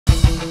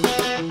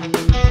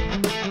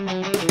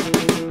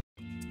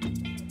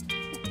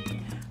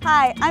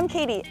Hi, I'm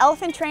Katie,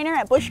 elephant trainer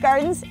at Busch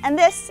Gardens, and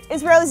this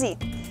is Rosie.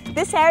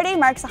 This Saturday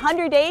marks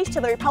 100 days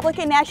to the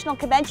Republican National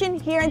Convention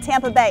here in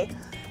Tampa Bay.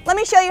 Let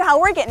me show you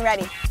how we're getting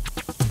ready.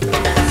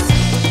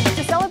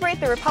 To celebrate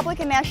the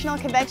Republican National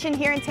Convention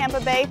here in Tampa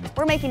Bay,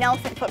 we're making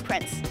elephant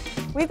footprints.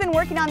 We've been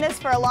working on this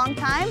for a long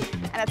time,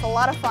 and it's a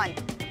lot of fun.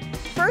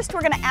 First, we're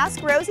going to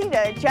ask Rosie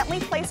to gently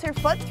place her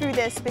foot through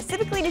this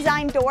specifically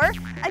designed door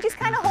and just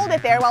kind of hold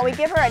it there while we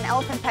give her an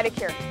elephant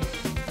pedicure.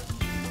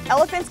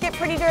 Elephants get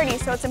pretty dirty,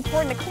 so it's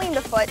important to clean the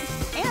foot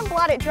and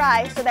blot it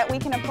dry so that we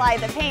can apply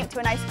the paint to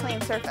a nice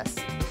clean surface.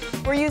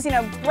 We're using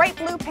a bright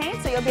blue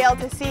paint so you'll be able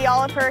to see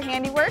all of her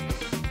handiwork.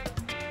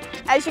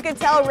 As you can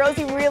tell,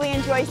 Rosie really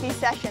enjoys these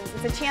sessions.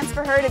 It's a chance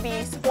for her to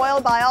be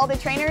spoiled by all the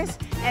trainers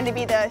and to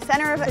be the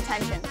center of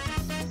attention.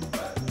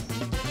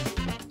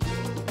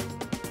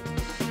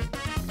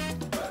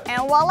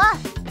 And voila!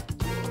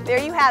 There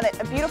you have it,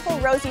 a beautiful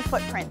Rosie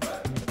footprint.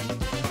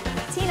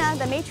 Tina,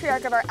 the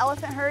matriarch of our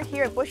elephant herd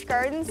here at Busch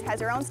Gardens, has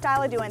her own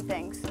style of doing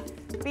things.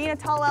 Being a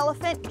tall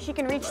elephant, she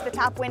can reach the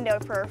top window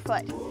for her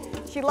foot.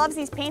 She loves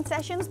these paint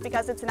sessions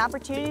because it's an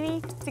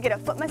opportunity to get a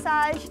foot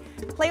massage,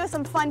 play with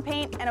some fun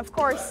paint, and of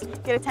course,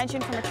 get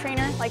attention from a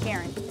trainer like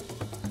Aaron.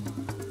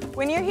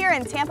 When you're here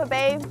in Tampa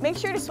Bay, make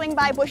sure to swing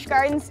by Busch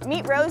Gardens,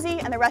 meet Rosie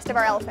and the rest of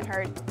our elephant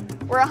herd.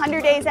 We're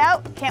 100 days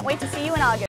out, can't wait to see you in August.